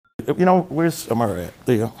You know, where's Amara at?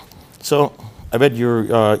 There you go. So I read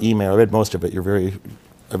your email. I read most of it.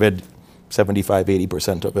 I read 75,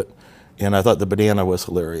 80% of it. And I thought the banana was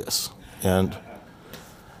hilarious. And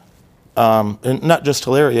not just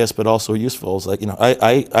hilarious, but also useful. It's like,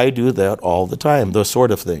 I do that all the time, those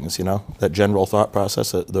sort of things, that general thought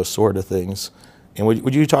process, those sort of things. And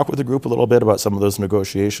would you talk with the group a little bit about some of those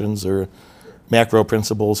negotiations or macro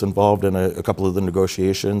principles involved in a couple of the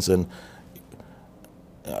negotiations? And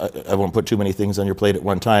I won't put too many things on your plate at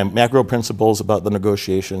one time. Macro principles about the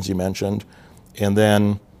negotiations you mentioned, and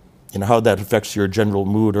then how that affects your general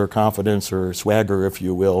mood or confidence or swagger, if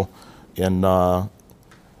you will, and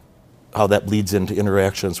how that bleeds into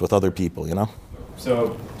interactions with other people,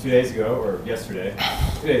 So 2 days ago, or yesterday,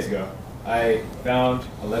 2 days ago, I found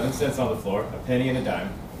 11 cents on the floor, a penny and a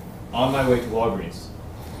dime, on my way to Walgreens.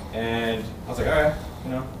 And I was like, all right,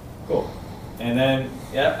 cool. And then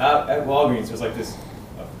out at Walgreens, there's like this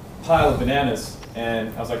pile of bananas,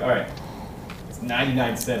 and I was like, all right, it's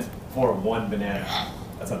 99 cents for one banana.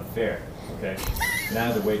 That's unfair, okay?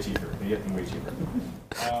 Bananas are way cheaper. You get them way cheaper.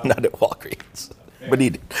 Not at Walgreens, but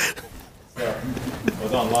eat it. So I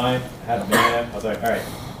was online, I had a banana. I was like, all right,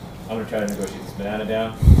 I'm gonna try to negotiate this banana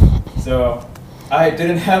down. So I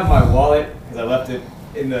didn't have my wallet because I left it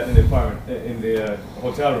in the apartment, in the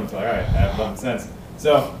hotel room. So all right, I have 11 cents.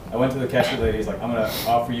 So I went to the cashier lady. He's like, I'm gonna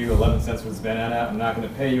offer you 11 cents for this banana. I'm not gonna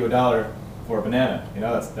pay you $1 for a banana.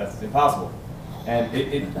 That's impossible. And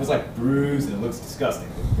it was like bruised and it looks disgusting.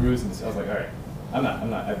 It was bruised and I was like, all right, I'm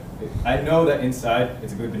not. I know that inside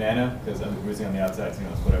it's a good banana because I'm bruising on the outside. So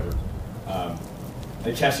it's whatever.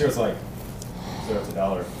 The cashier was like, sir, it's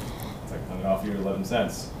 $1. It's like, I'm gonna offer you 11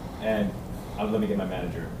 cents. And let me get my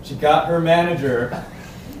manager. She got her manager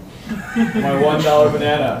my $1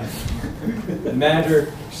 banana. The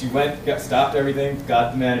manager, she stopped everything,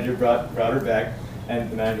 got the manager, brought her back, and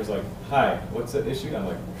the manager was like, hi, what's the issue? I'm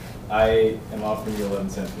like, I am offering you 11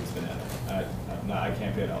 cents for this banana. I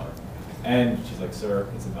can't pay $1. And she's like, sir,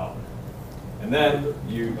 it's $1. And then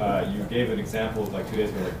you gave an example of like 2 days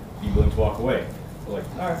ago, like, be willing to walk away. So like,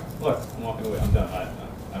 all right, look, I'm walking away, I'm done.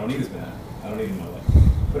 I don't need this banana. I don't need it in my life.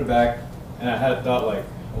 Put it back, and I had a thought like,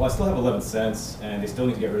 well, I still have 11 cents, and they still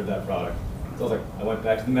need to get rid of that product. So I was like, I went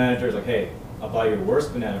back to the manager, I was like, hey, I'll buy you a worse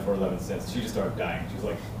banana for 11 cents. She just started dying. She was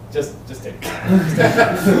like, just take it.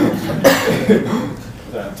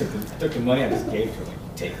 So I took the money, I just gave it to her,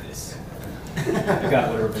 like, take this. I got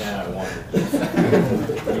whatever banana I wanted.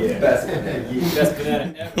 Yeah. Best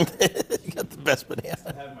banana ever. You got the best banana. I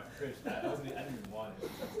had in my fridge. I didn't even want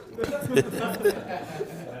it.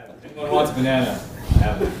 Anyone wants banana, I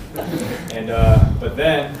have it. And but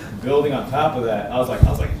then building on top of that, I was like,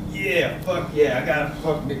 yeah, fuck yeah, I gotta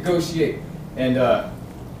fuck negotiate. And I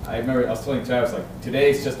remember I was telling Travis, like,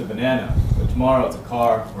 today it's just a banana, but tomorrow it's a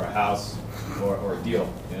car or a house or a deal,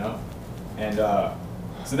 And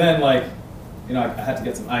so then, like, I had to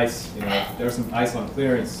get some ice. There was some ice on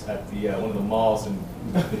clearance at the one of the malls in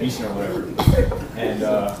Venetian or whatever, and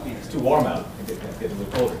it's too warm out. It's getting a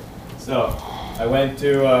little colder. So I went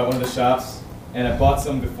to one of the shops and I bought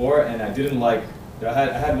some before, and I didn't like. I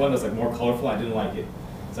had one that was like more colorful. I didn't like it,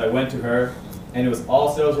 so I went to her, and it was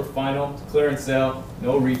all sales were final, clearance sale,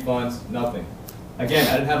 no refunds, nothing. Again,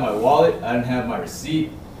 I didn't have my wallet. I didn't have my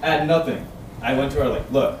receipt. I had nothing. I went to her like,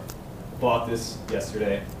 look, I bought this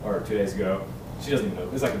yesterday or 2 days ago. She doesn't even know.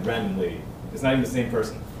 It's like a random lady. It's not even the same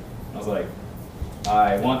person. I was like,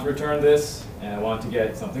 I want to return this, and I want to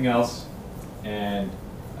get something else, and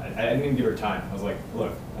I didn't even give her time. I was like,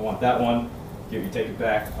 look, I want that one. You take it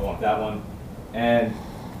back. I want that one. And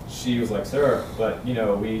she was like, sir, but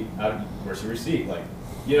where's your receipt? Like,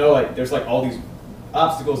 there's like all these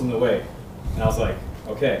obstacles in the way. And I was like,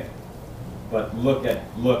 okay, but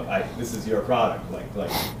this is your product.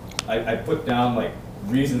 Like I put down like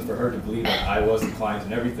reasons for her to believe that I was the client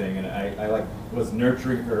and everything, and I like was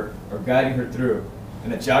nurturing her or guiding her through,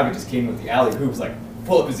 and that Jaga just came with the alley hoops, like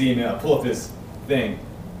pull up his email, pull up his thing,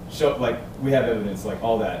 show like we have evidence, like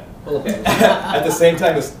all that. At the same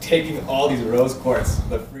time, was taking all these rose quartz,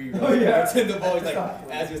 the free rose quartz in the bowl. He's like,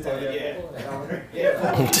 as he was talking, yeah,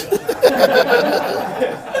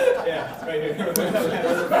 it's right here. It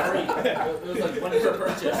was like one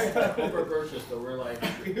per purchase, but we're like,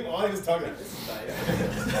 all he was talking about, this is nice.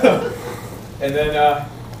 And then,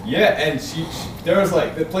 and there was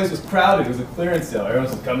like, the place was crowded, it was a clearance sale.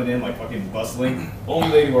 Everyone was coming in like fucking bustling, only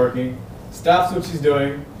lady working, stops what she's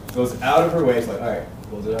doing, goes out of her way, she's like, all right,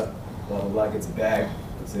 pulls it up, blah, blah, blah, gets a bag,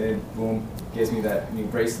 puts it in, boom, gives me that new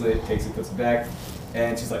bracelet, takes it, puts it back,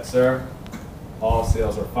 and she's like, sir, all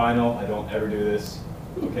sales are final, I don't ever do this,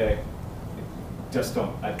 okay? just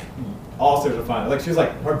don't. All sorts of fun. Like she was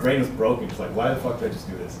like, her brain was broken. She's like, why the fuck did I just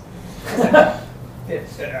do this? Look at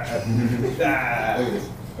this.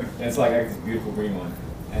 And it's like this beautiful green one.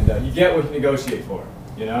 And you get what you negotiate for,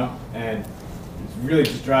 you know? And it's really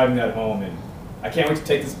just driving that home. And I can't wait to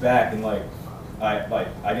take this back. And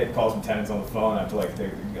I get calls from tenants on the phone. I have to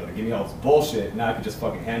they give me all this bullshit. Now I can just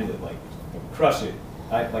fucking handle it, crush it.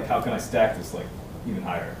 How can I stack this even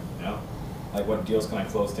higher, you know? Like what deals can I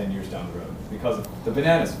close 10 years down the road? Because of the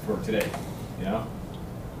bananas for today, you know?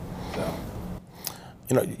 So.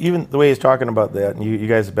 You know, even the way he's talking about that, and you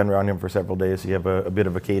guys have been around him for several days, you have a bit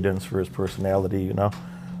of a cadence for his personality, you know?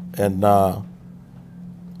 And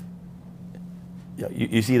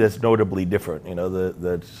you see that's notably different, you know,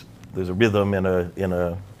 that there's a rhythm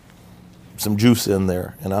in some juice in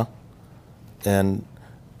there, you know? And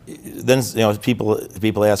then, you know,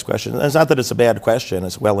 people ask questions. And it's not that it's a bad question;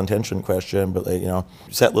 it's a well-intentioned question. But you know,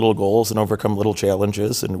 set little goals and overcome little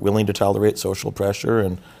challenges, and willing to tolerate social pressure,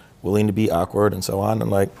 and willing to be awkward, and so on.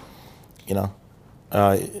 And you know,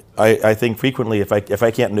 I think frequently, if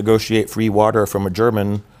I can't negotiate free water from a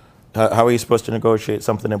German, how are you supposed to negotiate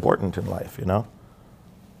something important in life? You know,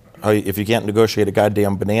 if you can't negotiate a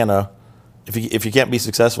goddamn banana. If you can't be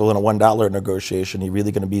successful in a $1 negotiation, you're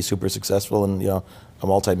really going to be super successful in a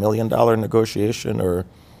multi-million-dollar negotiation, or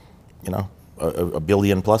a $1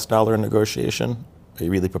 billion+ negotiation. Are you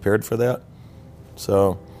really prepared for that?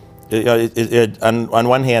 So, on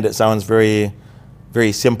one hand, it sounds very,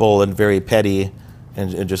 very simple and very petty,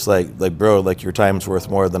 and just like bro, your time's worth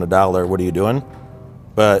more than $1. What are you doing?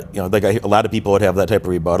 But a lot of people would have that type of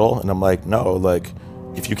rebuttal, and I'm like, no,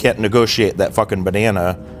 if you can't negotiate that fucking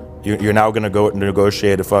banana. You're now going to go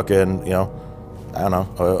negotiate a fucking, I don't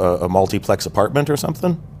know, a multiplex apartment or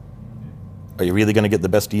something? Are you really going to get the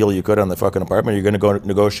best deal you could on the fucking apartment? You're going to go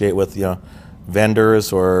negotiate with,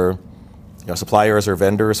 vendors or suppliers or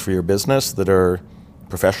vendors for your business that are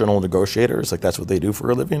professional negotiators? That's what they do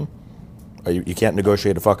for a living? You can't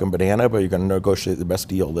negotiate a fucking banana, but you're going to negotiate the best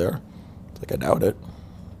deal there? I doubt it.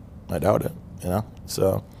 I doubt it,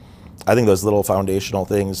 So I think those little foundational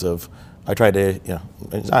things of, I try to,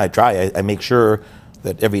 I make sure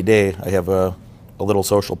that every day I have a little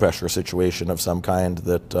social pressure situation of some kind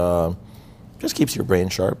that just keeps your brain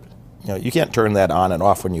sharp. You can't turn that on and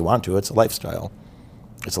off when you want to. It's a lifestyle.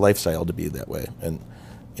 It's a lifestyle to be that way. And,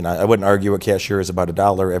 I wouldn't argue a cashier is about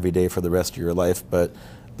 $1 every day for the rest of your life, but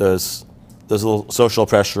those little social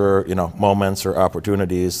pressure, moments or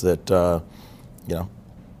opportunities that,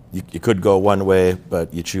 you could go one way,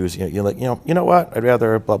 but you choose, you're like, you know what, I'd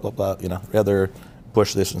rather blah, blah, blah, rather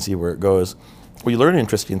push this and see where it goes. Well, you learn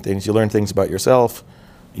interesting things. You learn things about yourself.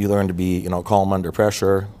 You learn to be, calm under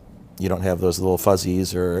pressure. You don't have those little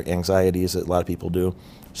fuzzies or anxieties that a lot of people do.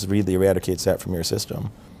 Just really eradicates that from your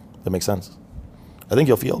system. That makes sense. I think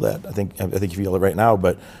you'll feel that. I think you feel it right now,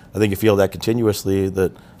 but I think you feel that continuously,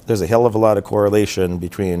 that there's a hell of a lot of correlation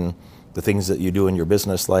between the things that you do in your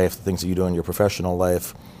business life, the things that you do in your professional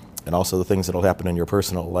life, and also the things that will happen in your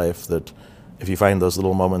personal life, that if you find those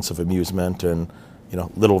little moments of amusement and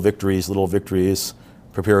little victories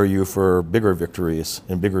prepare you for bigger victories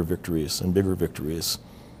and bigger victories and bigger victories.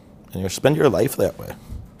 And you spend your life that way.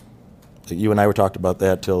 You and I were talked about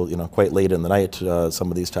that till quite late in the night,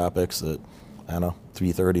 some of these topics at, I don't know,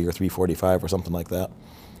 3:30 or 3:45 or something like that.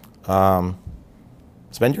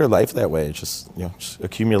 Spend your life that way. It's just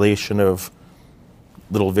accumulation of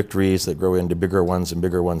little victories that grow into bigger ones and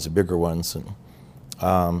bigger ones and bigger ones.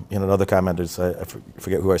 And another comment is, I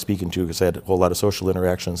forget who I was speaking to because I had a whole lot of social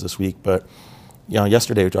interactions this week, but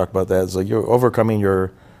yesterday we talked about that. It's you're overcoming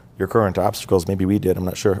your current obstacles. Maybe we did, I'm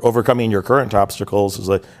not sure. Overcoming your current obstacles is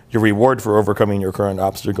your reward for overcoming your current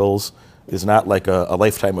obstacles is not like a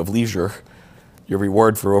lifetime of leisure. Your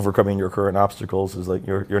reward for overcoming your current obstacles is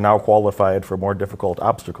you're now qualified for more difficult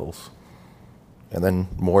obstacles. And then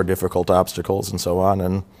more difficult obstacles and so on,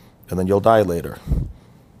 and then you'll die later.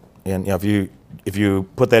 And if you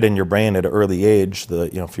put that in your brain at an early age,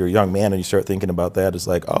 if you're a young man and you start thinking about that, it's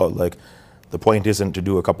the point isn't to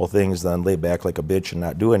do a couple things, then lay back like a bitch and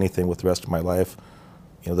not do anything with the rest of my life.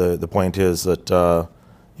 The point is that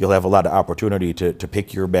you'll have a lot of opportunity to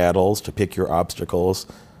pick your battles, to pick your obstacles.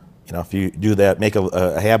 If you do that, make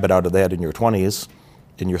a habit out of that in your 20s.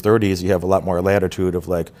 In your 30s, you have a lot more latitude of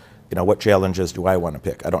what challenges do I want to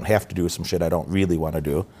pick? I don't have to do some shit I don't really want to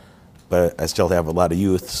do, but I still have a lot of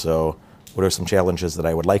youth, so what are some challenges that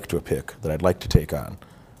I would like to pick, that I'd like to take on?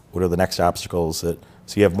 What are the next obstacles so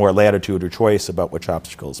you have more latitude or choice about which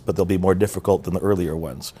obstacles, but they'll be more difficult than the earlier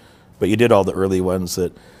ones. But you did all the early ones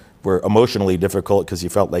that were emotionally difficult because you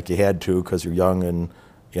felt like you had to because you're young and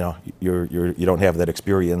you don't have that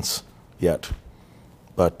experience yet.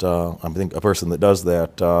 But I think a person that does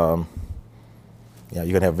that, you're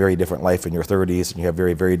going to have a very different life in your 30s, and you have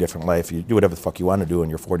very, very different life. You do whatever the fuck you want to do in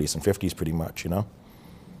your 40s and 50s, pretty much,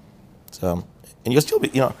 So, and you'll still be,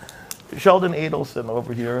 Sheldon Adelson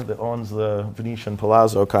over here that owns the Venetian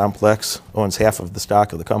Palazzo complex, owns half of the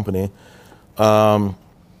stock of the company. The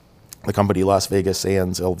company Las Vegas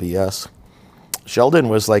Sands, LVS. Sheldon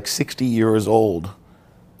was like 60 years old,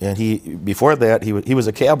 and before that he was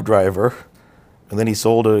a cab driver, and then he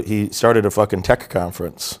started a fucking tech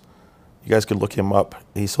conference. You guys could look him up.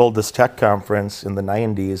 He sold this tech conference in the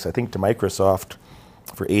 90s, I think, to Microsoft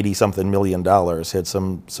for $80-something million. Had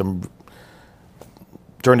some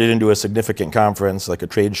turned it into a significant conference, like a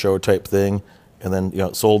trade show type thing, and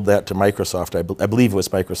then sold that to Microsoft. I believe it was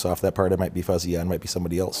Microsoft. That part I might be fuzzy on, might be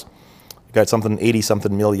somebody else. Got something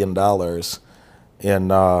 $80-something million,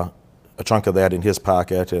 and a chunk of that in his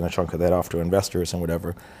pocket, and a chunk of that off to investors and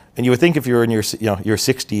whatever. And you would think if you're in you're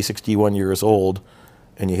 60, 61 years old,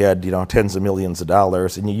 and you had tens of millions of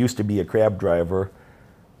dollars, and you used to be a cab driver,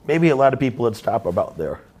 maybe a lot of people would stop about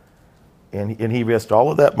there. And he risked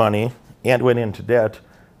all of that money and went into debt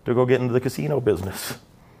to go get into the casino business.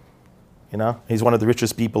 He's one of the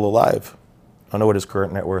richest people alive. I don't know what his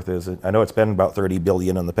current net worth is. I know it's been about $30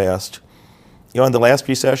 billion in the past. In the last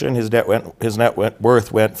recession, his net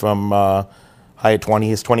worth went from high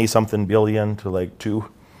 20s, 20-something billion to like 2.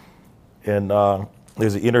 And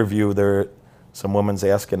there's an interview there. Some woman's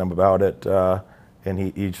asking him about it, and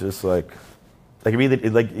he's just like really,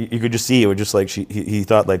 like you could just see it was just like he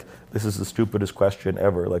thought like, this is the stupidest question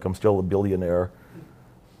ever. Like, I'm still a billionaire,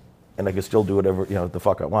 and I can still do whatever the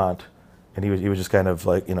fuck I want. And he was just kind of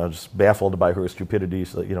like just baffled by her stupidity.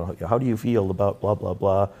 So how do you feel about blah blah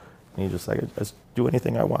blah? And he's just like, I just do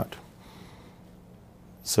anything I want.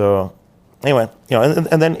 So anyway,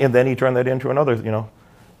 and then he turned that into another,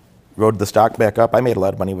 rode the stock back up. I made a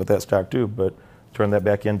lot of money with that stock too, but turned that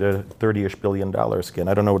back into $30-ish billion again.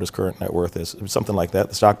 I don't know what his current net worth is. It was something like that.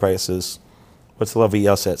 The stock price is, what's the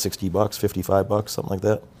LVS at? $60, $55, something like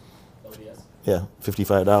that. LVS? Yeah,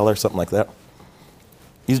 $55, something like that.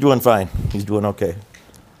 He's doing fine. He's doing okay.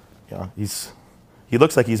 He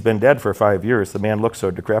looks like he's been dead for 5 years. The man looks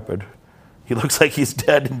so decrepit. He looks like he's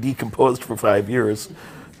dead and decomposed for 5 years.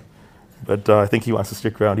 But I think he wants to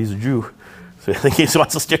stick around. He's a Jew. So I think he just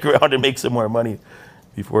wants to stick around and make some more money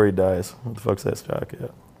before he dies. What the fuck's that stock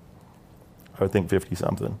at? I would think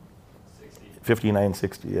 50-something.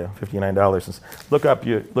 59.60, yeah, $59.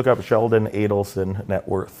 Look up Sheldon Adelson net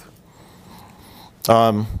worth.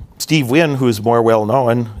 Steve Wynn, who's more well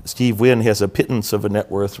known, Steve Wynn has a pittance of a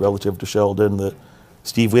net worth relative to Sheldon. That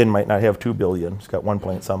Steve Wynn might not have $2 billion. He's got 1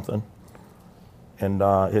 point something, and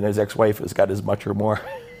his ex-wife has got as much or more.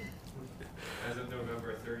 As of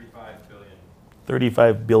November, $35 billion.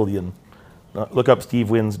 35 billion. Look up Steve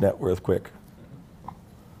Wynn's net worth quick.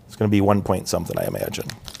 It's going to be 1 point something, I imagine.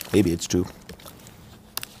 Maybe it's 2.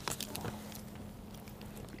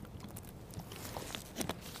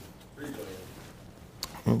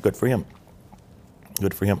 Good for him.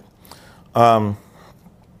 Good for him.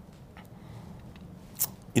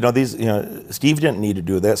 Steve didn't need to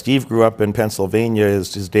do that. Steve grew up in Pennsylvania.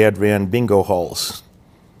 His dad ran bingo halls.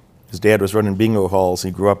 His dad was running bingo halls.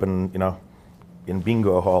 He grew up in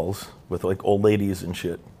bingo halls with like old ladies and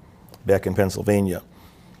shit back in Pennsylvania.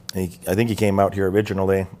 I think he came out here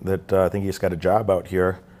originally. I think he just got a job out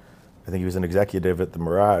here. I think he was an executive at the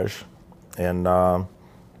Mirage, and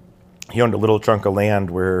he owned a little chunk of land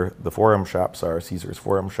where the Forum Shops are, Caesar's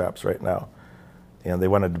Forum Shops right now. And they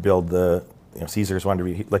wanted to build Caesar's wanted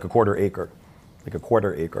to be like a quarter acre,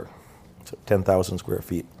 so 10,000 square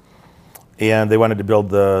feet. And they wanted to build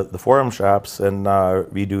the Forum Shops and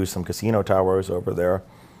redo some casino towers over there.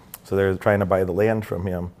 So they're trying to buy the land from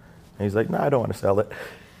him. And he's like, no, I don't want to sell it.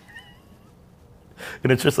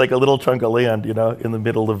 And it's just like a little chunk of land, in the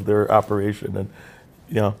middle of their operation. And,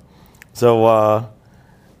 so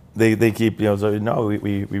they keep, so no,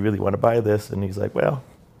 we really want to buy this. And he's like, well,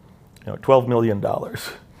 $12 million.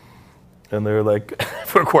 And they're like,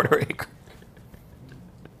 for a quarter acre.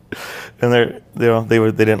 And they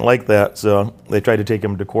didn't like that, so they tried to take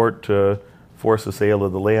him to court to force a sale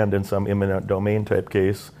of the land in some eminent domain type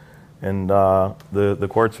case. And the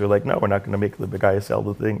courts are like, no, we're not going to make the guy sell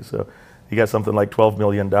the thing. So he got something like $12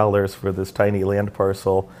 million for this tiny land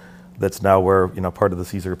parcel that's now where part of the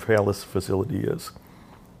Caesar Palace facility is.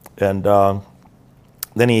 And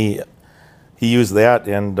then he used that,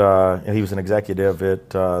 and he was an executive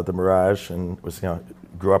at the Mirage, and was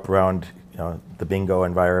grew up around the bingo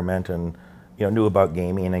environment, and knew about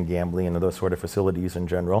gaming and gambling and those sort of facilities in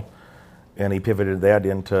general. And he pivoted that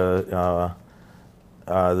into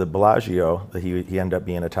the Bellagio, he ended up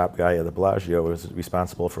being a top guy at the Bellagio, was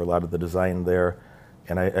responsible for a lot of the design there.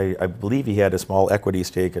 And I believe he had a small equity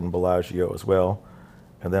stake in Bellagio as well.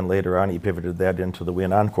 And then later on, he pivoted that into the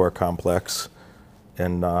Wynn Encore complex,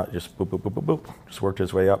 and just boop, boop, boop, boop, boop, just worked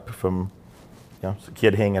his way up from, a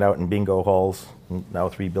kid hanging out in bingo halls, now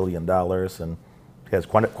 $3 billion, and has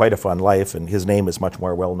quite a fun life. And his name is much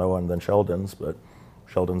more well known than Sheldon's, but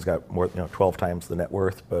Sheldon's got more, 12 times the net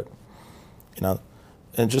worth. But,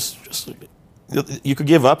 and just you could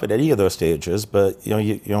give up at any of those stages, but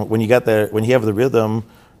when you got that, when you have the rhythm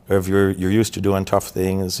of you're used to doing tough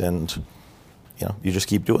things, and you just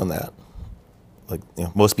keep doing that. Like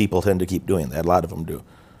most people tend to keep doing that. A lot of them do.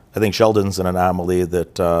 I think Sheldon's an anomaly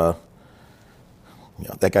that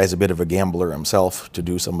that guy's a bit of a gambler himself to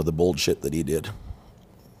do some of the bullshit that he did.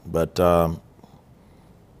 But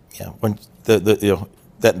when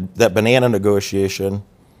that banana negotiation,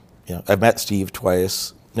 I've met Steve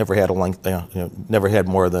twice. Never had a length, never had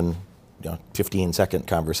more than 15-second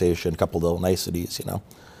conversation, a couple little niceties,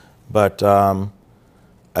 But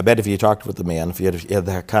I bet if you talked with the man, if you had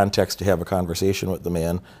the context to have a conversation with the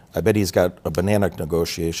man, I bet he's got a banana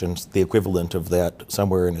negotiation, the equivalent of that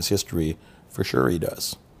somewhere in his history. For sure he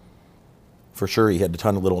does. For sure he had a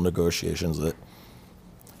ton of little negotiations that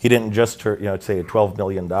he didn't just say $12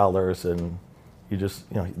 million, and you just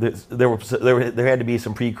there had to be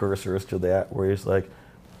some precursors to that where he's like,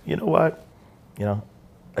 you know what,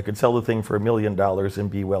 I could sell the thing for $1 million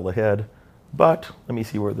and be well ahead, but let me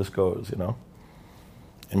see where this goes,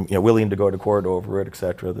 and willing to go to court over it,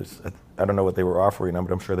 etc. I don't know what they were offering him,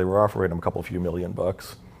 but I'm sure they were offering him a few million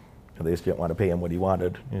bucks, and they just didn't want to pay him what he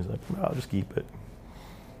wanted. And he's like, no, I'll just keep it.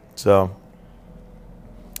 So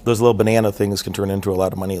those little banana things can turn into a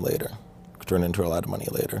lot of money later. I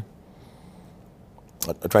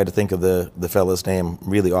tried to think of the fella's name.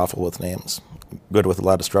 Really awful with names. Good with a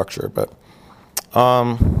lot of structure, but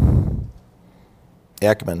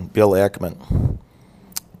Ackman, Bill Ackman.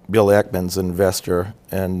 Bill Ackman's an investor,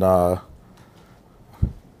 and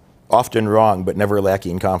often wrong, but never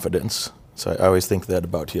lacking confidence. So I always think that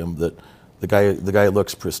about him, that the guy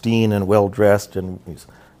looks pristine and well dressed, and he's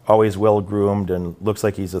always well groomed, and looks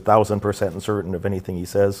like he's 1,000% certain of anything he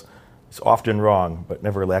says. He's often wrong, but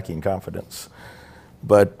never lacking confidence.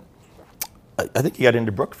 But I think he got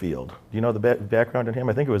into Brookfield. Do you know the background in him?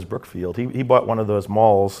 I think it was Brookfield. He bought one of those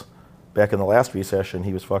malls back in the last recession.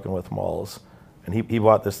 He was fucking with malls. And he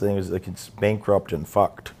bought this thing, it's bankrupt and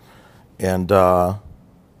fucked. And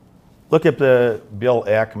look at the Bill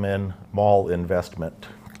Ackman mall investment.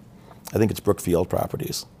 I think it's Brookfield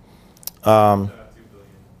Properties. $2 billion.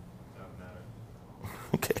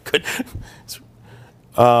 Okay, good.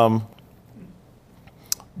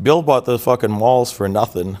 Bill bought the fucking malls for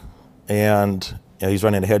nothing, and he's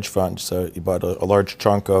running a hedge fund, so he bought a large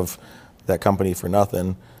chunk of that company for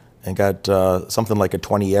nothing, and got something like a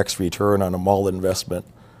 20x return on a mall investment.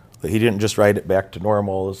 But he didn't just write it back to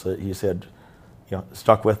normal. He said,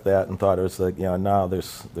 stuck with that and thought it was like, no,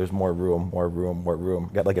 there's more room.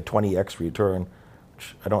 Got like a 20x return,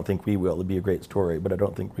 which I don't think we will. It'd be a great story, but I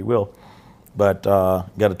don't think we will. But got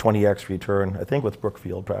a 20x return, I think with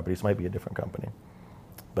Brookfield Properties. Might be a different company.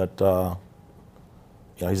 But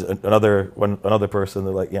he's another person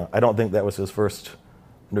that, like, I don't think that was his first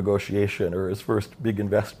negotiation or his first big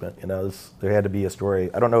investment. There had to be a story.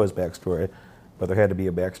 I don't know his backstory, but there had to be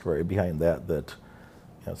a backstory behind that.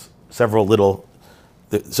 Several little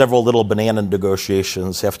banana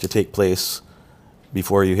negotiations have to take place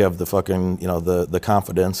before you have the fucking the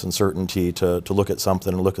confidence and certainty to look at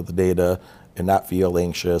something and look at the data and not feel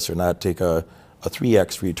anxious or not take a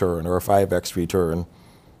 3x return or a 5x return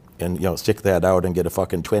and stick that out and get a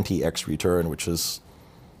fucking 20x return, which is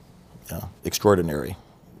extraordinary.